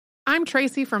I'm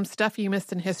Tracy from Stuff You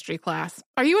Missed in History class.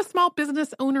 Are you a small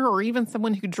business owner or even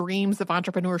someone who dreams of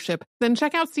entrepreneurship? Then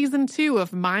check out Season 2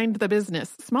 of Mind the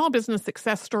Business, Small Business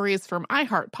Success Stories from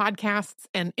iHeart Podcasts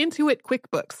and Intuit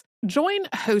QuickBooks. Join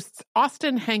hosts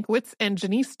Austin Hankwitz and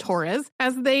Janice Torres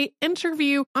as they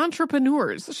interview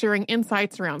entrepreneurs sharing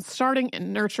insights around starting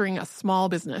and nurturing a small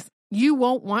business. You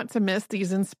won't want to miss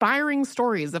these inspiring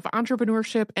stories of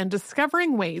entrepreneurship and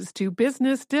discovering ways to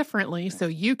business differently so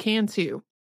you can too.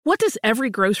 What does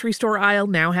every grocery store aisle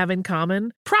now have in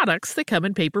common? Products that come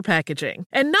in paper packaging.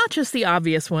 And not just the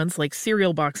obvious ones like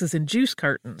cereal boxes and juice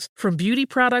cartons. From beauty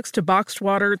products to boxed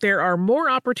water, there are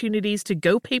more opportunities to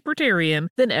go papertarian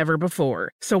than ever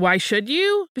before. So why should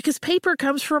you? Because paper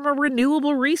comes from a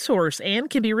renewable resource and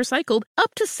can be recycled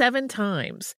up to 7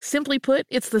 times. Simply put,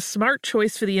 it's the smart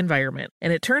choice for the environment.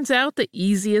 And it turns out the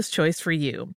easiest choice for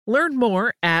you. Learn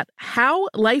more at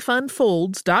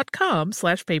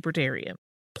howlifeunfolds.com/papertarian.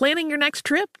 Planning your next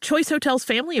trip? Choice Hotels'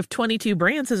 family of 22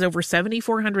 brands has over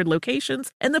 7,400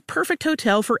 locations and the perfect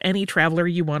hotel for any traveler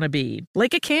you want to be.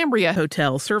 Like a Cambria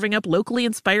hotel serving up locally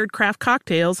inspired craft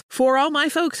cocktails for all my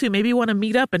folks who maybe want to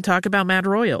meet up and talk about Mad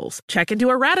Royals. Check into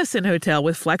a Radisson hotel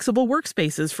with flexible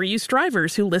workspaces for you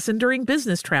strivers who listen during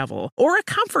business travel. Or a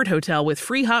Comfort hotel with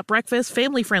free hot breakfast,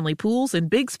 family-friendly pools, and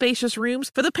big spacious rooms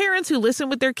for the parents who listen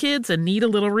with their kids and need a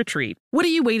little retreat. What are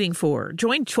you waiting for?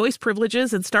 Join Choice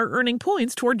Privileges and start earning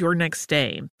points toward your next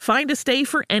stay. Find a stay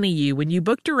for any you when you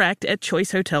book direct at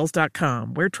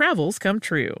choicehotels.com, where travels come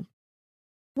true.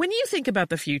 When you think about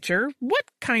the future, what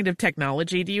kind of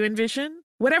technology do you envision?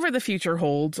 Whatever the future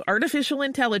holds, artificial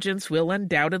intelligence will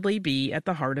undoubtedly be at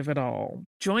the heart of it all.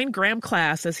 Join Graham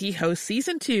Class as he hosts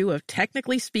Season 2 of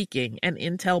Technically Speaking, an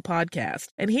Intel podcast,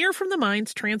 and hear from the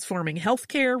minds transforming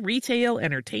healthcare, retail,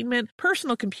 entertainment,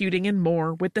 personal computing, and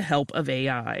more with the help of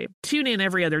AI. Tune in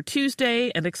every other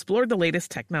Tuesday and explore the latest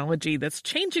technology that's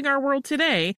changing our world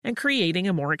today and creating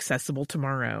a more accessible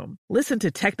tomorrow. Listen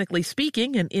to Technically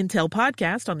Speaking, an Intel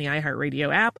podcast on the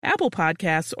iHeartRadio app, Apple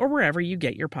Podcasts, or wherever you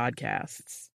get your podcasts.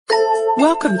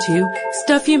 Welcome to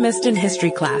Stuff You Missed in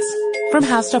History class from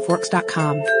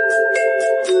HowStuffWorks.com.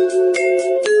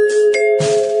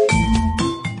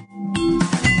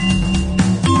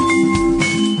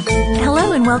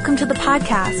 Hello and welcome to the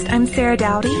podcast. I'm Sarah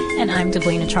Dowdy. And I'm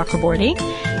Deblina Chakraborty.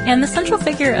 And the central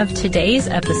figure of today's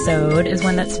episode is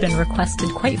one that's been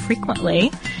requested quite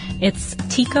frequently. It's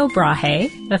Tycho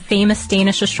Brahe, a famous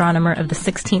Danish astronomer of the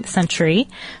 16th century,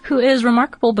 who is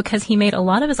remarkable because he made a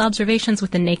lot of his observations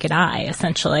with the naked eye,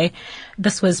 essentially.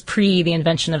 This was pre the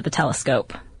invention of the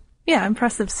telescope. Yeah,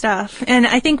 impressive stuff. And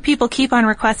I think people keep on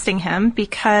requesting him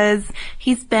because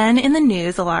he's been in the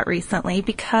news a lot recently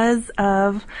because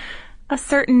of a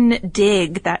certain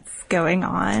dig that's going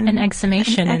on. An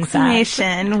exhumation, in fact. An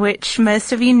exhumation, which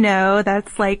most of you know,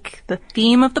 that's like the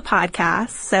theme of the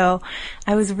podcast. So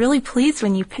I was really pleased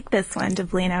when you picked this one,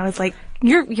 Deblina. I was like,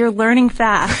 you're learning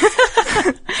fast.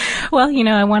 Well, you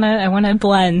know, I wanna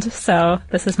blend, so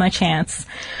this is my chance.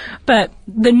 But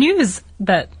the news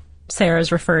that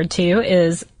Sarah's referred to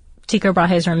is Tycho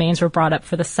Brahe's remains were brought up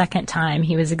for the second time.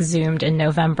 He was exhumed in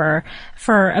November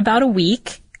for about a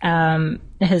week.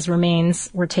 His remains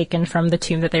were taken from the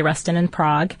tomb that they rest in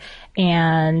Prague.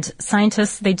 And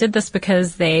scientists, they did this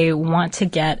because they want to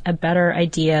get a better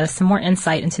idea, some more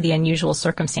insight into the unusual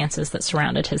circumstances that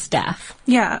surrounded his death.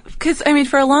 Yeah, because, I mean,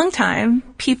 for a long time,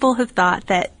 people have thought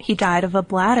that he died of a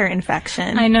bladder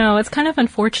infection. I know, it's kind of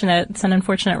unfortunate. It's an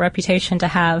unfortunate reputation to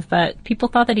have, but people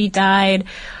thought that he died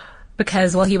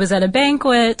because while he was at a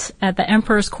banquet at the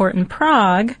Emperor's Court in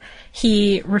Prague,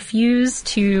 he refused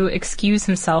to excuse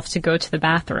himself to go to the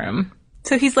bathroom.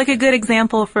 So he's like a good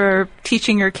example for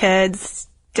teaching your kids,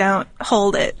 don't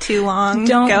hold it too long.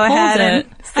 Don't go hold ahead it.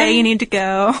 and say you need to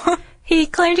go. He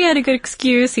claimed he had a good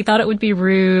excuse. He thought it would be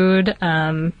rude,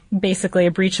 basically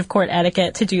a breach of court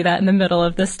etiquette to do that in the middle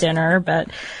of this dinner. But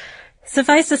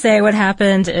suffice to say, what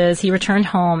happened is he returned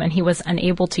home and he was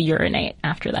unable to urinate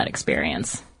after that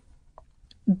experience.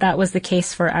 That was the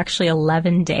case for actually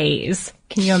 11 days.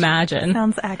 Can you imagine?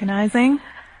 Sounds agonizing.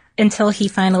 Until he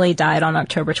finally died on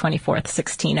October 24th,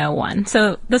 1601.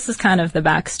 So this is kind of the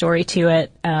backstory to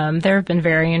it. There have been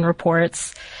varying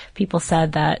reports. People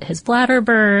said that his bladder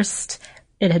burst,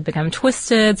 it had become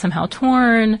twisted, somehow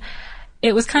torn.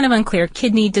 It was kind of unclear.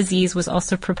 Kidney disease was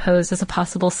also proposed as a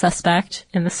possible suspect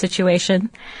in the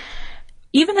situation.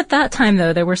 Even at that time,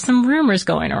 though, there were some rumors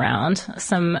going around,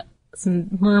 some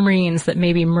murmurings that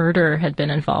maybe murder had been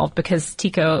involved because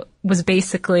Tycho was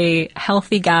basically a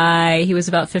healthy guy. He was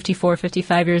about 54,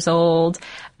 55 years old,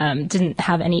 didn't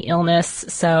have any illness.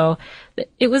 So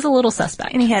it was a little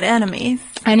suspect. And he had enemies.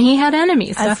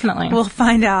 Definitely. We'll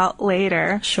find out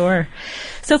later. Sure.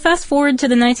 So fast forward to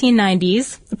the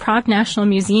 1990s, the Prague National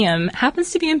Museum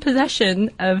happens to be in possession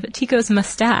of Tycho's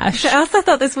mustache. I also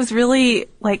thought this was really,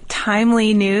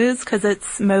 timely news because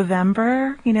it's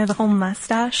Movember, the whole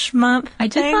mustache month I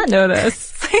did thing. not know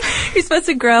this. You're supposed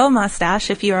to grow a mustache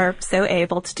if you are so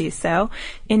able to do so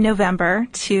in November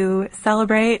to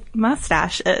celebrate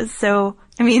mustaches. So,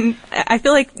 I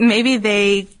feel like maybe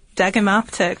they dug him up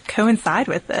to coincide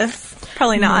with this.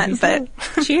 Probably not, but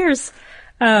cheers.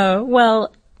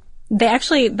 Well,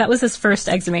 that was his first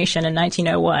exhumation in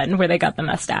 1901 where they got the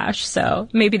mustache. So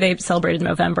maybe they celebrated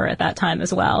November at that time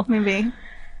as well. Maybe.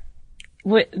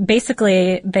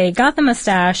 Basically, they got the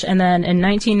mustache, and then in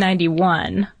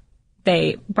 1991,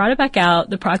 they brought it back out,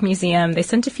 the Prague Museum. They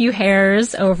sent a few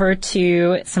hairs over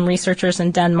to some researchers in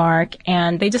Denmark,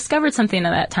 and they discovered something at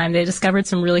that time. They discovered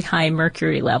some really high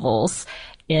mercury levels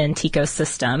in Tycho's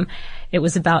system. It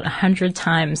was about 100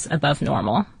 times above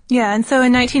normal. Yeah, and so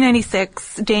in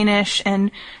 1996, Danish and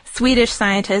Swedish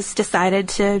scientists decided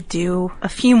to do a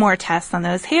few more tests on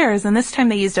those hairs, and this time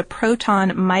they used a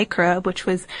proton microbe, which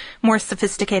was more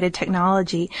sophisticated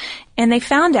technology. And they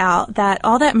found out that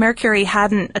all that mercury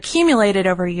hadn't accumulated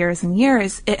over years and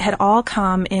years. It had all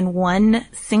come in one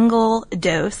single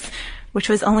dose, which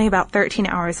was only about 13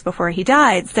 hours before he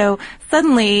died. So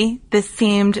suddenly this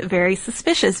seemed very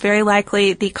suspicious, very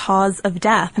likely the cause of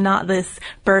death, not this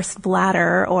burst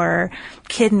bladder or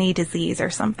kidney disease or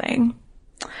something.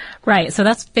 Right. So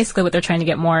that's basically what they're trying to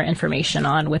get more information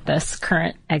on with this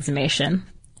current exhumation.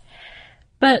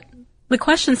 But the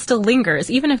question still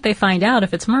lingers. Even if they find out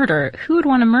if it's murder, who would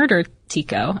want to murder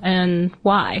Tycho and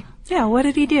why? Yeah, what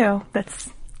did he do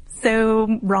that's so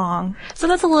wrong? So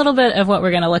that's a little bit of what we're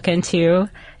going to look into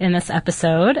in this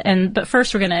episode. But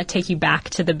first we're going to take you back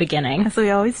to the beginning. As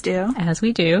we always do. As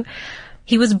we do.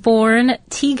 He was born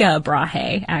Tyga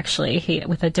Brahe, actually,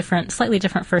 with a slightly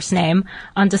different first name,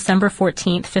 on December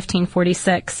 14th,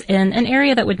 1546, in an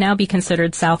area that would now be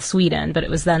considered South Sweden, but it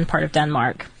was then part of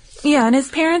Denmark. Yeah, and his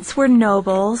parents were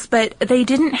nobles, but they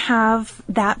didn't have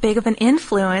that big of an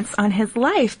influence on his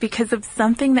life because of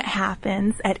something that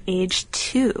happens at age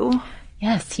 2.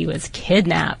 Yes, he was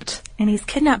kidnapped. And he's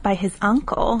kidnapped by his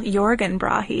uncle, Jörgen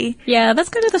Brahe. Yeah, that's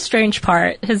kind of the strange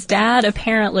part. His dad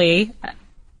apparently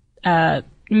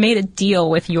made a deal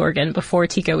with Jörgen before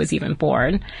Tycho was even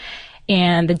born.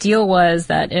 And the deal was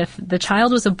that if the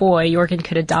child was a boy, Jörgen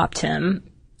could adopt him.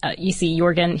 You see,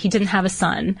 Jörgen, he didn't have a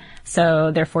son,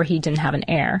 so therefore he didn't have an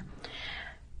heir.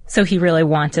 So he really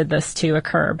wanted this to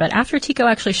occur. But after Tycho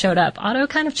actually showed up, Otto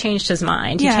kind of changed his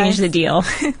mind. He changed the deal.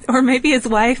 Or maybe his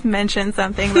wife mentioned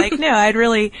something like, no, I'd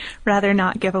really rather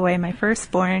not give away my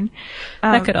firstborn.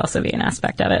 That could also be an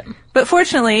aspect of it. But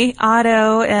fortunately,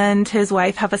 Otto and his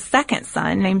wife have a second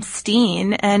son named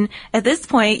Steen. And at this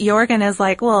point, Jörgen is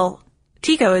like, well,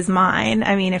 Tycho is mine.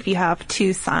 If you have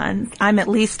 2 sons, I'm at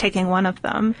least taking one of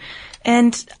them.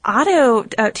 And Otto,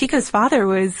 Tycho's father,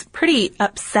 was pretty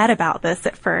upset about this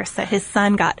at first, that his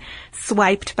son got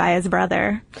swiped by his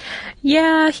brother.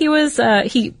 Yeah,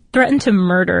 he threatened to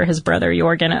murder his brother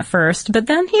Jörgen at first, but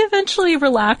then he eventually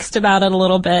relaxed about it a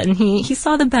little bit, and he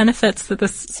saw the benefits that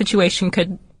this situation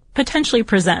could potentially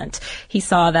present. He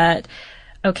saw that,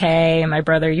 okay, my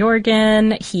brother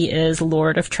Jörgen, he is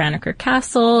Lord of Tranecker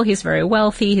Castle, he's very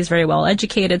wealthy, he's very well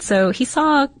educated, so he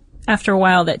saw after a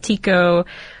while that Tycho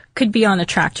could be on the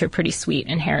track to a pretty sweet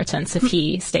inheritance if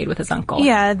he stayed with his uncle.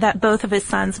 Yeah, that both of his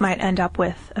sons might end up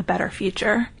with a better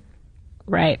future.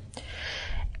 Right.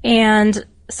 And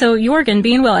so Jörgen,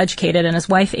 being well educated, and his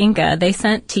wife Inga, they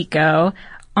sent Tycho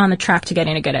on the track to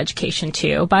getting a good education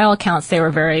too. By all accounts, they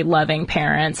were very loving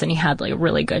parents, and he had a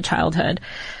really good childhood.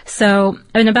 So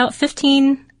in about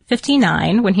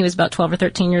 1559, when he was about 12 or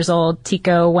 13 years old,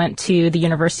 Tycho went to the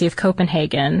University of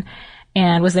Copenhagen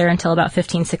and was there until about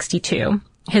 1562.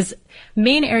 His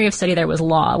main area of study there was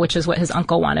law, which is what his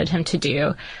uncle wanted him to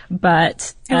do.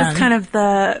 But it was kind of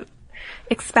the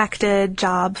expected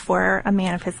job for a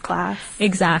man of his class.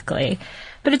 Exactly.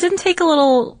 But it didn't take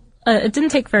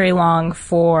very long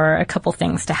for a couple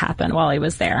things to happen while he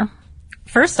was there.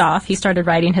 First off, he started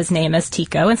writing his name as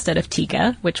Tycho instead of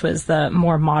Tyga, which was the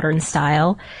more modern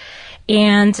style.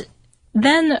 And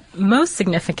then, most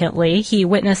significantly, he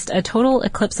witnessed a total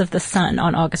eclipse of the sun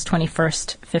on August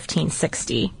 21st,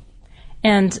 1560.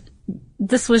 And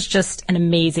this was just an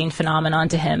amazing phenomenon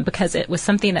to him because it was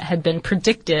something that had been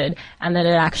predicted and that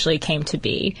it actually came to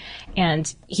be.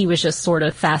 And he was just sort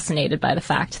of fascinated by the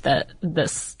fact that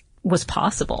this was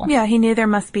possible. Yeah, he knew there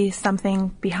must be something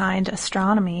behind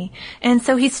astronomy. And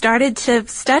so he started to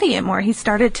study it more. He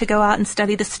started to go out and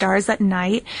study the stars at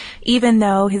night, even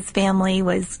though his family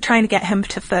was trying to get him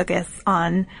to focus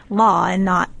on law and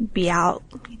not be out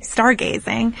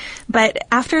stargazing. But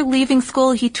after leaving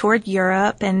school, he toured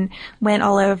Europe and went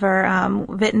all over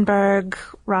Wittenberg,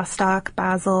 Rostock,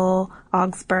 Basel,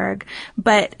 Augsburg.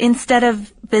 But instead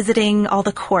of visiting all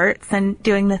the courts and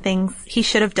doing the things he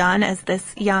should have done as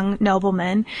this young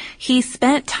nobleman, he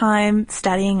spent time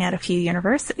studying at a few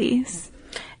universities.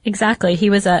 Exactly. He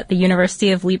was at the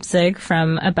University of Leipzig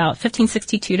from about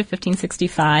 1562 to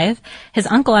 1565. His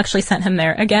uncle actually sent him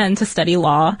there again to study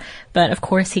law, but of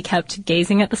course he kept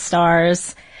gazing at the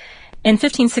stars. In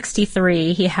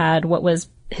 1563, he had what was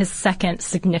his second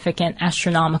significant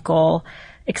astronomical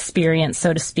experience,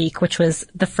 so to speak, which was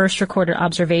the first recorded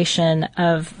observation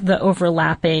of the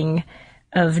overlapping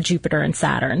of Jupiter and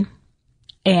Saturn.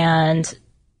 And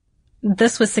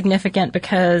this was significant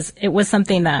because it was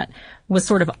something that was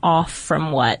sort of off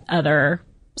from what other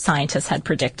scientists had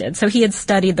predicted. So he had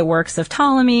studied the works of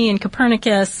Ptolemy and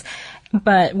Copernicus,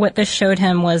 but what this showed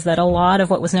him was that a lot of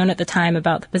what was known at the time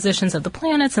about the positions of the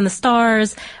planets and the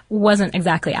stars wasn't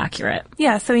exactly accurate.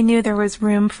 Yeah, so he knew there was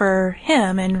room for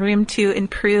him and room to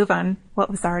improve on what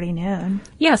was already known.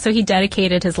 Yeah, so he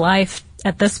dedicated his life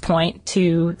at this point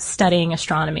to studying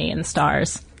astronomy and the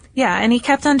stars. Yeah, and he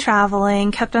kept on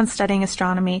traveling, kept on studying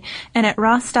astronomy, and at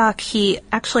Rostock he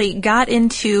actually got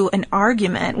into an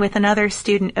argument with another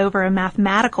student over a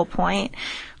mathematical point,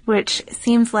 which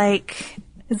seems like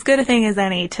as good a thing as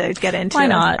any to get into Why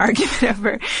not? an argument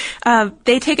over.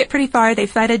 They take it pretty far. They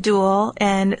fight a duel,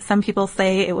 and some people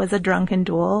say it was a drunken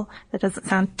duel. That doesn't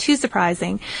sound too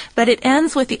surprising. But it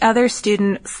ends with the other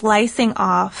student slicing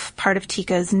off part of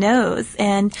Tycho's nose.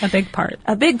 And A big part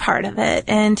of it.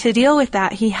 And to deal with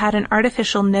that, he had an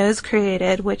artificial nose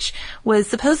created, which was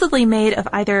supposedly made of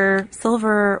either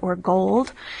silver or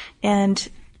gold. And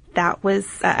that was,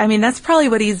 that's probably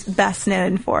what he's best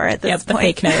known for at this point. The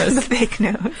fake nose. The fake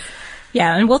nose.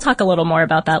 Yeah, and we'll talk a little more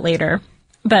about that later.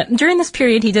 But during this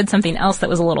period, he did something else that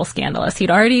was a little scandalous. He'd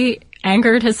already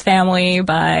angered his family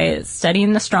by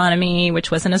studying astronomy, which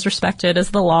wasn't as respected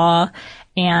as the law.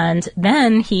 And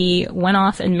then he went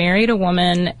off and married a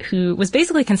woman who was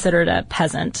basically considered a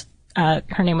peasant. Her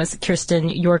name was Kirsten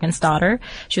Jorgensdotter.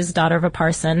 She was the daughter of a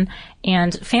parson,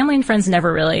 and family and friends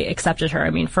never really accepted her. I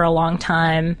mean, for a long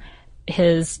time,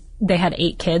 they had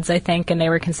 8 kids, I think, and they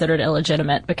were considered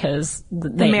illegitimate because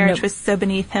the marriage was so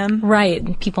beneath him.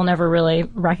 Right. People never really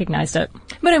recognized it.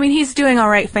 But he's doing all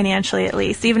right financially at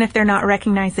least. Even if they're not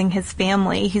recognizing his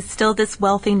family, he's still this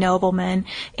wealthy nobleman.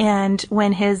 And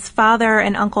when his father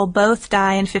and uncle both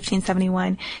die in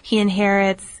 1571, he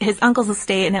inherits his uncle's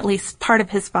estate and at least part of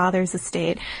his father's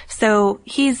estate. So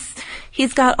he's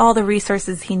got all the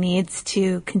resources he needs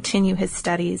to continue his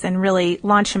studies and really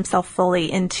launch himself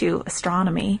fully into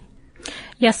astronomy.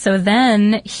 Yes, so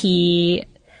then he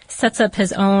sets up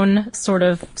his own sort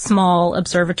of small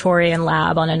observatory and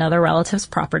lab on another relative's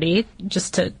property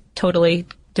just to totally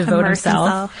devote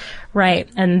himself. Right.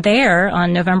 And there,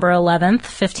 on November 11th,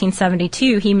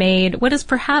 1572, he made what is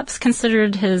perhaps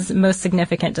considered his most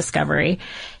significant discovery.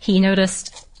 He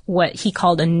noticed what he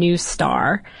called a new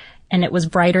star, and it was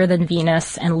brighter than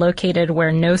Venus and located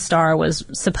where no star was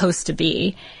supposed to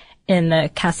be in the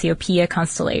Cassiopeia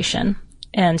constellation.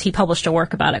 And he published a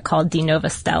work about it called De Nova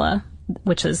Stella,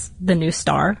 which is the new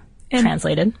star,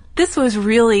 translated. This was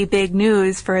really big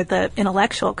news for the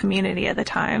intellectual community at the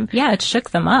time. Yeah, it shook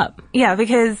them up. Yeah,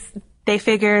 because they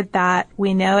figured that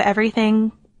we know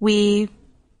everything we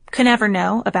could ever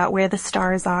know about where the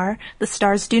stars are. The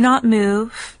stars do not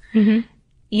move. Mm-hmm.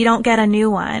 You don't get a new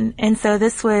one. And so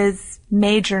this was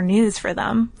major news for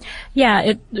them.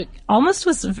 Yeah, it almost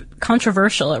was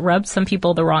controversial. It rubbed some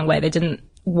people the wrong way. They didn't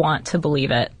want to believe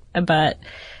it, but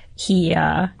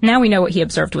now we know what he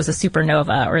observed was a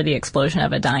supernova, or the explosion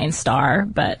of a dying star,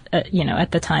 but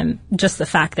at the time, just the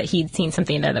fact that he'd seen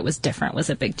something there that was different was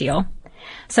a big deal.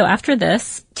 So after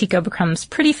this, Tycho becomes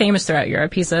pretty famous throughout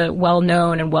Europe. He's a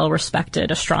well-known and well-respected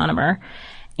astronomer,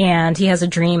 and he has a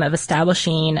dream of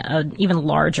establishing an even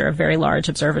larger, very large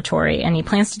observatory, and he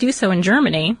plans to do so in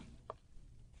Germany,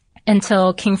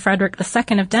 until King Frederick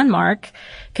II of Denmark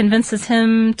convinces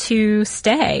him to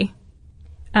stay.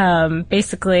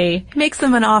 Basically makes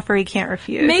him an offer he can't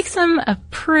refuse. Makes him a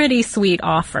pretty sweet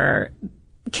offer.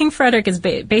 King Frederick is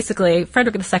basically,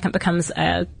 Frederick II becomes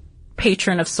a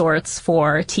patron of sorts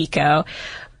for Tycho,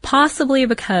 possibly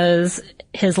because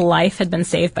his life had been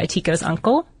saved by Tycho's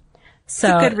uncle. So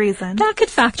it's a good reason. That could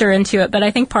factor into it, but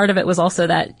I think part of it was also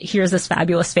that here's this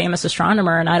fabulous, famous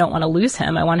astronomer, and I don't want to lose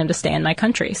him. I want him to stay in my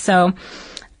country. So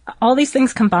all these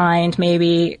things combined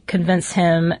maybe convince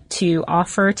him to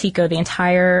offer Tycho the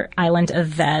entire island of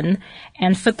Hven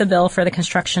and foot the bill for the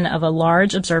construction of a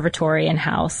large observatory and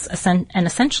house, and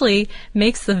essentially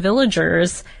makes the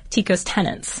villagers Tycho's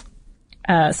tenants.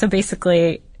 So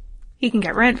basically, he can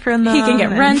get rent from them. He can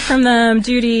get rent from them,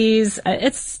 duties.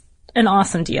 It's an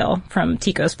awesome deal from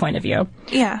Tycho's point of view.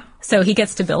 Yeah. So he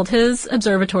gets to build his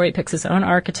observatory, picks his own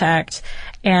architect,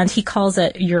 and he calls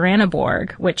it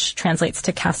Uraniborg, which translates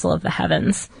to Castle of the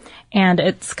Heavens. And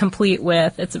it's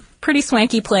a pretty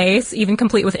swanky place, even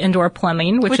complete with indoor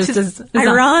plumbing, which is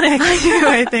ironic too,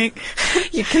 I think.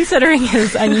 Considering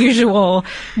his unusual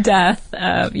death,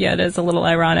 it is a little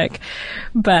ironic.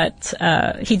 But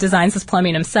he designs his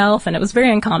plumbing himself, and it was very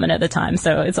uncommon at the time,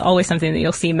 so it's always something that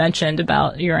you'll see mentioned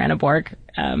about Uraniborg,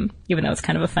 even though it's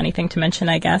kind of a funny thing to mention,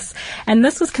 I guess. And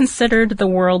this was considered the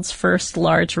world's first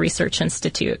large research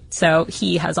institute. So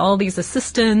he has all these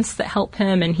assistants that help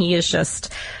him, and he is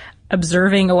just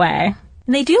observing away.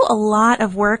 And they do a lot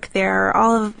of work there.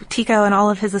 All of Tycho and all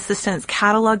of his assistants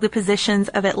catalog the positions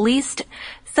of at least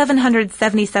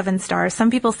 777 stars. Some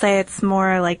people say it's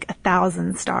more like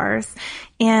 1,000 stars.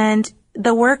 And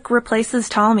the work replaces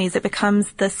Ptolemy's. It becomes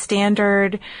the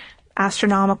standard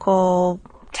astronomical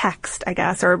text, I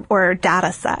guess, or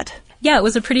data set. Yeah, it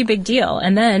was a pretty big deal.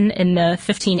 And then in the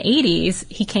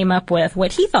 1580s, he came up with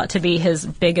what he thought to be his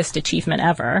biggest achievement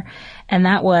ever. And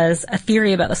that was a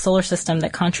theory about the solar system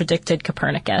that contradicted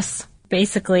Copernicus.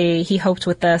 Basically, he hoped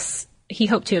to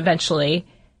eventually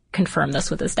confirm this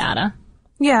with his data.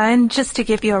 Yeah, and just to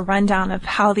give you a rundown of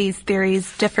how these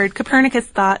theories differed, Copernicus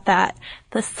thought that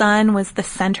the sun was the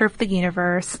center of the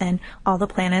universe and all the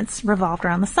planets revolved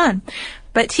around the sun.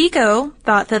 But Tycho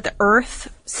thought that the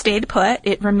Earth stayed put,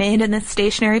 it remained in this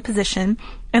stationary position,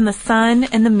 and the sun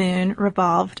and the moon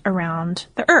revolved around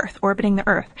the Earth, orbiting the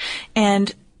Earth.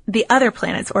 And the other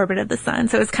planets orbited the sun.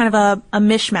 So it was kind of a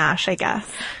mishmash, I guess.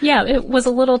 Yeah, it was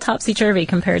a little topsy-turvy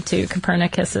compared to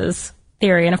Copernicus's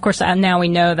theory. And of course, now we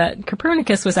know that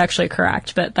Copernicus was actually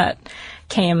correct, but that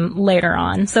came later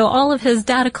on. So all of his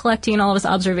data collecting, all of his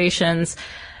observations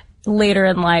later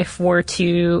in life were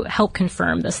to help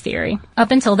confirm this theory.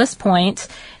 Up until this point,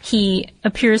 he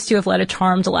appears to have led a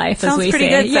charmed life, Sounds as we pretty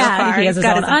say. Good so far. He has He's his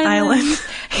got own his island.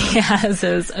 He has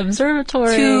his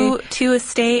observatory. Two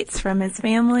estates from his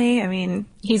family. I mean,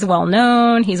 he's well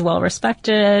known. He's well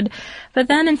respected. But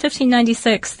then in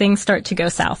 1596, things start to go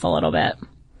south a little bit.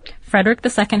 Frederick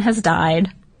II has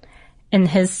died, and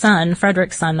his son,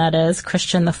 Frederick's son, that is,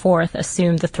 Christian IV,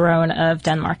 assumed the throne of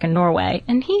Denmark and Norway.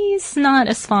 And he's not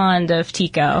as fond of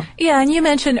Tycho. Yeah, and you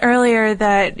mentioned earlier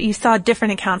that you saw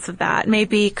different accounts of that.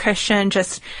 Maybe Christian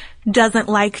just doesn't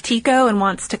like Tycho and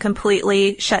wants to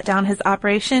completely shut down his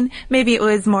operation. Maybe it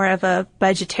was more of a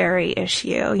budgetary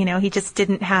issue. You know, he just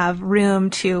didn't have room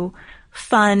to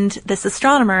fund this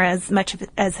astronomer as much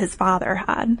as his father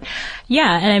had.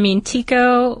 Yeah, and I mean,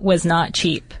 Tycho was not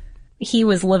cheap. He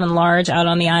was living large out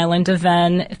on the island of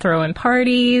Hven, throwing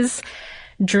parties,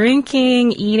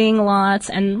 drinking, eating lots,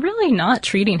 and really not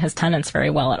treating his tenants very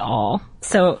well at all.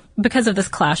 So because of this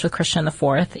clash with Christian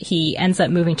IV, he ends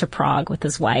up moving to Prague with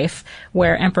his wife,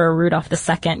 where Emperor Rudolf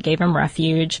II gave him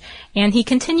refuge. And he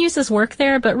continues his work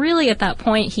there, but really at that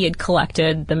point he had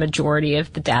collected the majority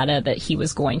of the data that he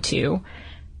was going to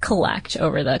collect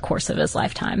over the course of his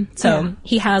lifetime. So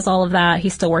He has all of that.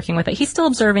 He's still working with it. He's still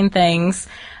observing things.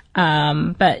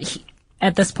 But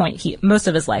at this point, most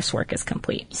of his life's work is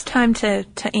complete. It's time to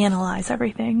analyze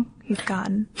everything he's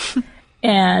gotten.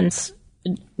 And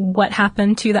what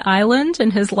happened to the island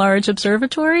and his large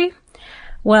observatory?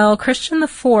 Well, Christian IV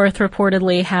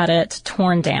reportedly had it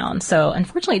torn down. So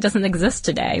unfortunately, it doesn't exist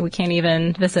today. We can't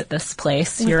even visit this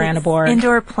place, Uraniborg.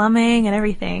 Indoor plumbing and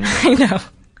everything. I know.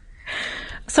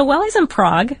 So while he's in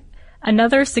Prague,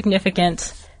 another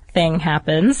significant thing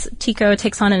happens. Tycho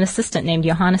takes on an assistant named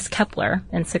Johannes Kepler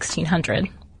in 1600.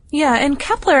 Yeah, and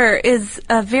Kepler is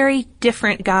a very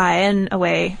different guy in a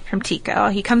way from Tycho.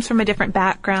 He comes from a different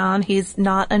background. He's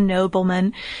not a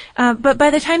nobleman. But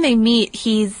by the time they meet,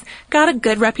 he's got a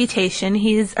good reputation.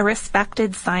 He's a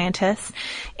respected scientist.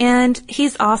 And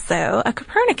he's also a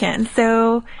Copernican.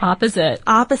 So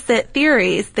opposite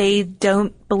theories. They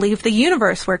don't believe the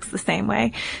universe works the same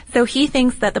way. So he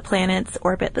thinks that the planets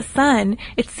orbit the sun.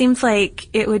 It seems like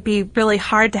it would be really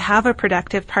hard to have a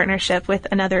productive partnership with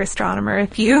another astronomer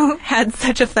if you had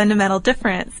such a fundamental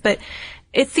difference. But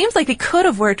it seems like they could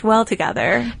have worked well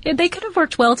together. They could have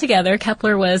worked well together.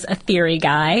 Kepler was a theory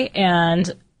guy,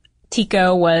 and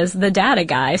Tico was the data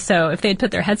guy. So if they'd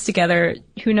put their heads together,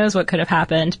 who knows what could have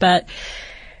happened. But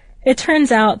it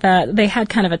turns out that they had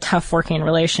kind of a tough working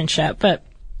relationship. But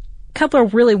Kepler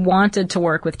really wanted to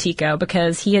work with Tycho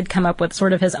because he had come up with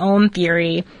sort of his own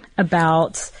theory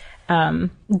about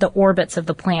the orbits of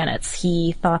the planets.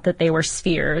 He thought that they were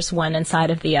spheres, one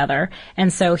inside of the other.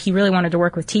 And so he really wanted to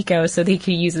work with Tycho so that he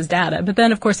could use his data. But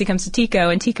then, of course, he comes to Tycho,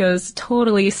 and Tycho's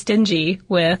totally stingy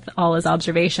with all his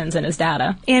observations and his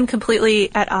data. And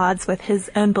completely at odds with his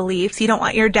own beliefs. You don't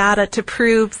want your data to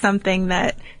prove something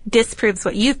that disproves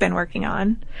what you've been working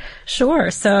on.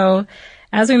 Sure. So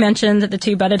as we mentioned, the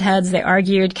two butted heads, they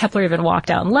argued. Kepler even walked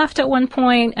out and left at one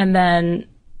point, and then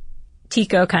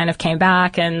Tycho kind of came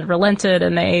back and relented,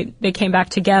 and they came back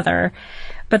together.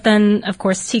 But then, of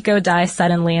course, Tycho dies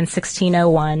suddenly in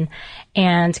 1601,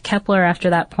 and Kepler, after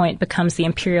that point, becomes the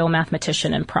imperial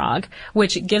mathematician in Prague,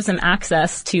 which gives him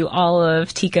access to all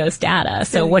of Tycho's data.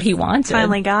 So what he wanted.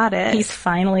 Finally got it. He's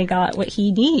finally got what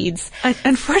he needs.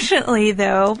 Unfortunately,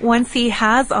 though, once he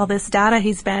has all this data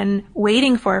he's been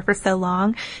waiting for so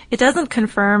long, it doesn't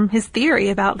confirm his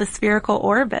theory about the spherical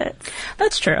orbits.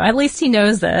 That's true. At least he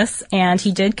knows this, and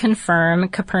he did confirm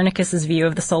Copernicus's view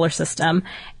of the solar system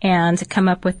and come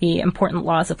up with the important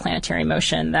laws of planetary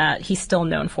motion that he's still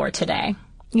known for today.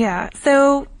 Yeah,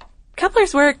 so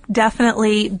Kepler's work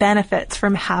definitely benefits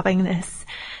from having this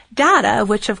data,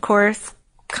 which of course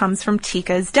comes from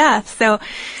Tycho's death. So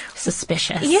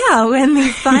suspicious. Yeah, when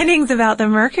these findings about the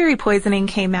mercury poisoning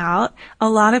came out, a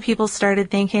lot of people started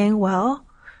thinking, well,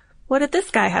 what did this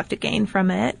guy have to gain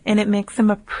from it? And it makes him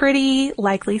a pretty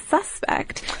likely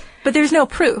suspect. But there's no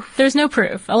proof. There's no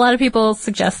proof. A lot of people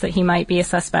suggest that he might be a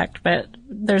suspect, but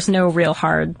there's no real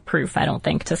hard proof, I don't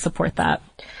think, to support that.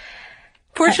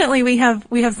 Fortunately, we have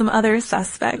some other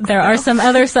suspects. There are some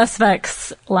other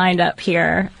suspects lined up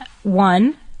here.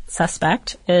 One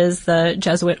suspect is the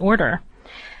Jesuit order.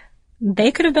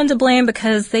 They could have been to blame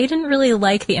because they didn't really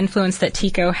like the influence that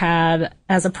Tycho had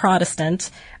as a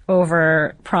Protestant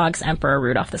over Prague's Emperor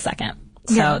Rudolf II.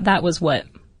 So that was what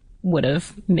would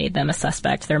have made them a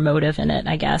suspect, their motive in it,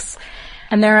 I guess.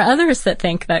 And there are others that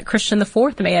think that Christian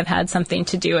IV may have had something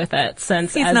to do with it,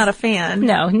 since he's not a fan.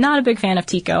 No, not a big fan of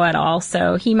Tycho at all,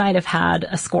 so he might have had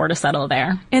a score to settle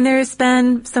there. And there's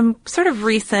been some sort of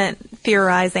recent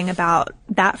theorizing about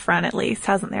that front, at least,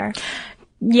 hasn't there?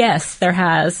 Yes, there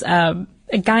has. A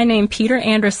guy named Peter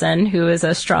Anderson, who is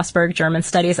a Strasbourg German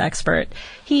studies expert,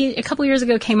 he a couple years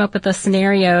ago came up with a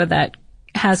scenario that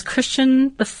has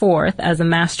Christian IV as a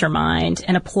mastermind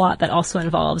in a plot that also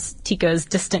involves Tycho's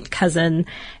distant cousin,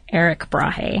 Erich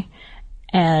Brahe.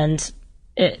 And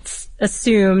it's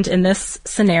assumed in this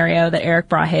scenario that Erich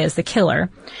Brahe is the killer.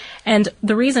 And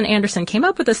the reason Anderson came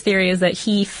up with this theory is that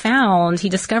he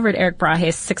discovered Erich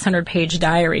Brahe's 600-page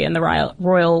diary in the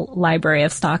Royal Library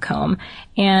of Stockholm.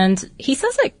 And he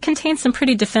says it contains some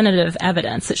pretty definitive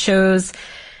evidence. It shows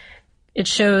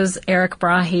Erich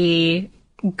Brahe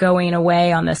going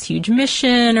away on this huge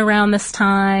mission around this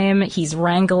time. He's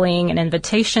wrangling an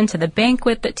invitation to the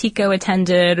banquet that Tycho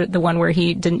attended, the one where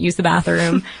he didn't use the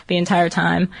bathroom the entire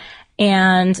time.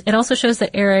 And it also shows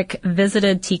that Erich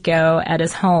visited Tycho at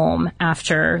his home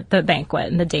after the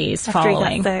banquet in the days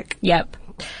following. He got sick. Yep.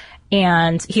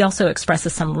 And he also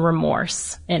expresses some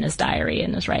remorse in his diary,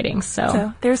 in his writings.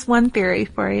 So there's one theory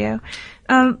for you.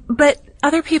 But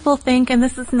other people think, and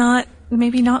this is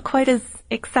maybe not quite as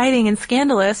exciting and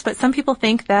scandalous, but some people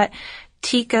think that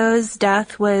Tycho's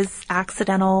death was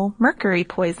accidental mercury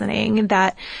poisoning,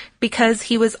 that because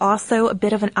he was also a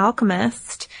bit of an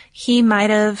alchemist, he might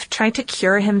have tried to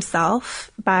cure himself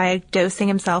by dosing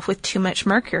himself with too much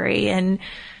mercury and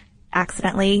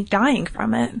accidentally dying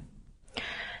from it.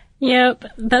 Yep,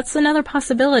 that's another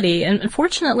possibility. And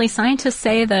unfortunately, scientists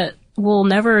say that we'll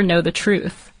never know the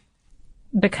truth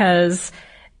because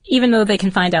even though they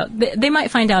can find out, they might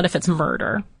find out if it's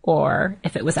murder or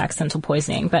if it was accidental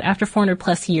poisoning. But after 400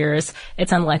 plus years,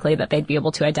 it's unlikely that they'd be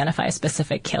able to identify a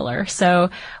specific killer. So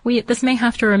this may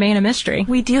have to remain a mystery.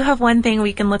 We do have one thing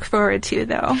we can look forward to,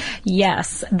 though.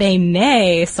 Yes, they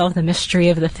may solve the mystery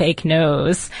of the fake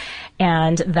nose.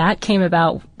 And that came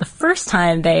about the first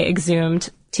time they exhumed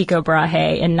Tycho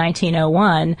Brahe in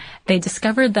 1901. They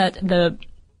discovered that the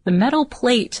metal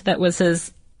plate that was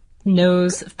his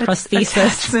nose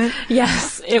prosthesis.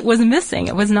 Yes, it was missing.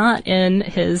 It was not in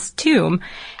his tomb.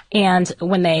 And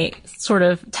when they sort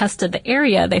of tested the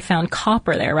area, they found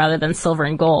copper there rather than silver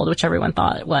and gold, which everyone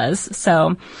thought it was.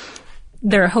 So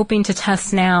they're hoping to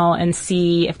test now and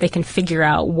see if they can figure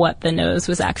out what the nose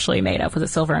was actually made of. Was it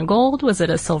silver and gold? Was it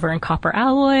a silver and copper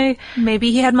alloy?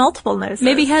 Maybe he had multiple noses.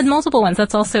 Maybe he had multiple ones.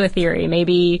 That's also a theory.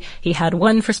 Maybe he had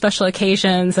one for special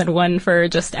occasions and one for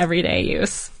just everyday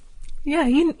use. Yeah,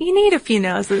 you need a few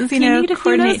noses, you know,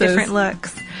 coordinate different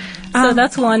looks. So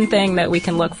that's one thing that we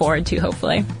can look forward to,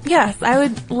 hopefully. Yes, I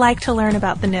would like to learn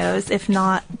about the nose, if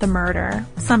not the murder,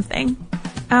 something.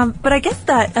 But I guess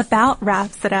that about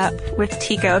wraps it up with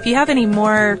Tico. If you have any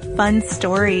more fun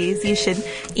stories, you should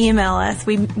email us.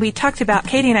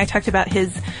 Katie and I talked about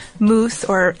his moose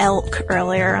or elk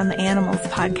earlier on the Animals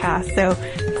podcast. So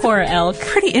poor elk.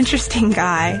 Pretty interesting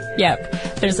guy.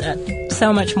 Yep. There's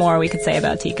so much more we could say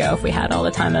about Tico if we had all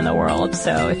the time in the world.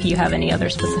 So if you have any other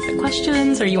specific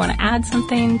questions or you want to add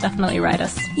something, definitely write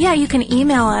us. Yeah, you can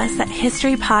email us at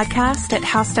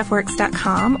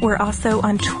historypodcast@howstuffworks.com. We're also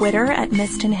on Twitter at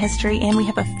Missed in History, and we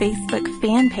have a Facebook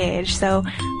fan page. So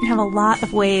we have a lot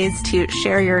of ways to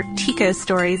share your Tico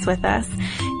stories with us.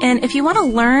 And if you want to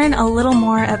learn a little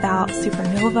more about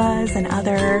supernovas and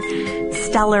other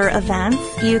stellar events,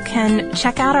 you can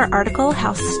check out our article,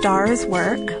 How Stars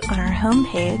Work, on our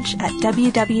homepage at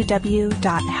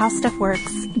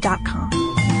www.howstuffworks.com.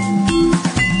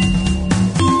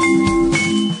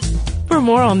 For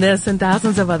more on this and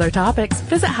thousands of other topics,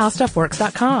 visit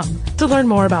howstuffworks.com. To learn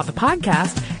more about the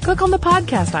podcast, click on the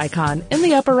podcast icon in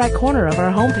the upper right corner of our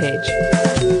homepage.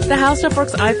 The How Stuff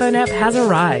Works iPhone app has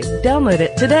arrived. Download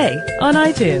it today on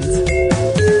iTunes.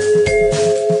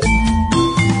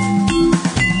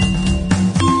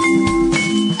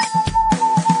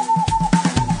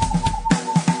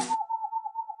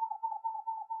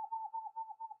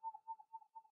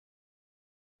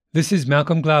 This is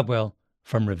Malcolm Gladwell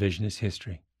from Revisionist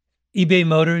History. eBay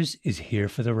Motors is here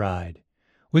for the ride.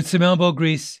 With some elbow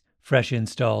grease, fresh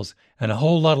installs, and a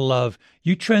whole lot of love,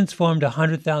 you transformed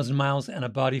 100,000 miles and a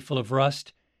body full of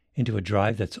rust into a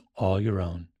drive that's all your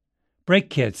own. Brake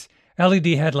kits,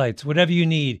 LED headlights, whatever you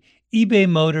need, eBay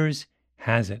Motors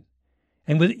has it.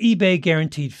 And with eBay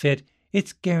Guaranteed Fit,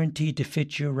 it's guaranteed to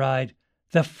fit your ride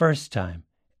the first time,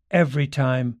 every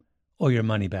time, or your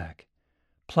money back.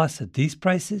 Plus, at these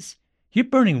prices, you're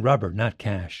burning rubber, not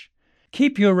cash.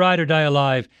 Keep your ride or die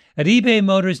alive at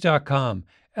ebaymotors.com.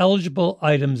 Eligible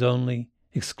items only.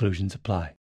 Exclusions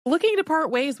apply. Looking to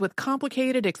part ways with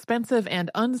complicated, expensive,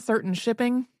 and uncertain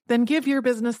shipping? Then give your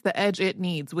business the edge it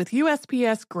needs with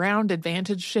USPS Ground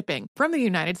Advantage shipping from the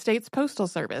United States Postal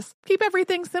Service. Keep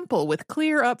everything simple with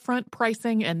clear upfront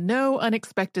pricing and no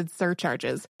unexpected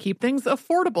surcharges. Keep things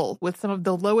affordable with some of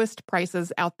the lowest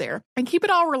prices out there. And keep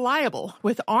it all reliable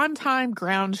with on-time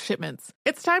ground shipments.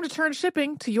 It's time to turn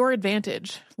shipping to your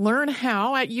advantage. Learn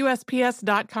how at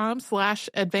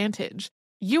USPS.com/advantage.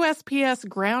 USPS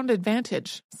Ground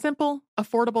Advantage. Simple,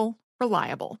 affordable,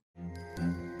 reliable.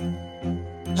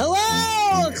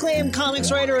 Hello, acclaimed comics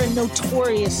writer and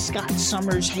notorious Scott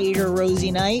Summers hater,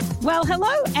 Rosie Knight. Well, hello,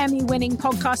 Emmy-winning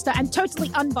podcaster and totally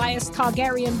unbiased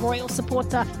Targaryen royal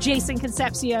supporter, Jason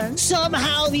Concepcion.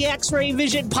 Somehow the X-Ray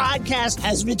Vision podcast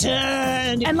has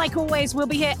returned. And like always, we'll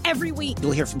be here every week.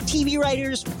 You'll hear from TV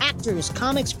writers, actors,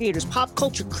 comics creators, pop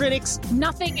culture critics.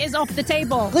 Nothing is off the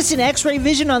table. Listen to X-Ray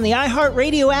Vision on the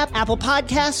iHeartRadio app, Apple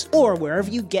Podcasts, or wherever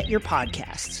you get your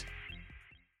podcasts.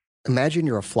 Imagine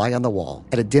you're a fly on the wall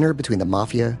at a dinner between the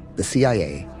Mafia, the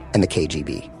CIA, and the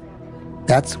KGB.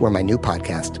 That's where my new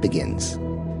podcast begins.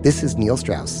 This is Neil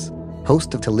Strauss,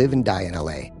 host of To Live and Die in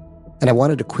LA, and I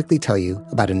wanted to quickly tell you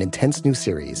about an intense new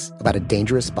series about a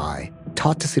dangerous spy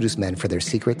taught to seduce men for their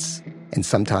secrets and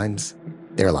sometimes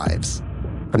their lives.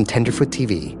 From Tenderfoot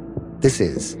TV, this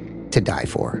is To Die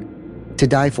For. To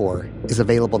Die For is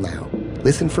available now.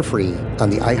 Listen for free on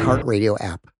the iHeartRadio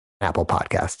app, Apple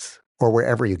Podcasts, or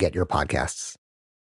wherever you get your podcasts.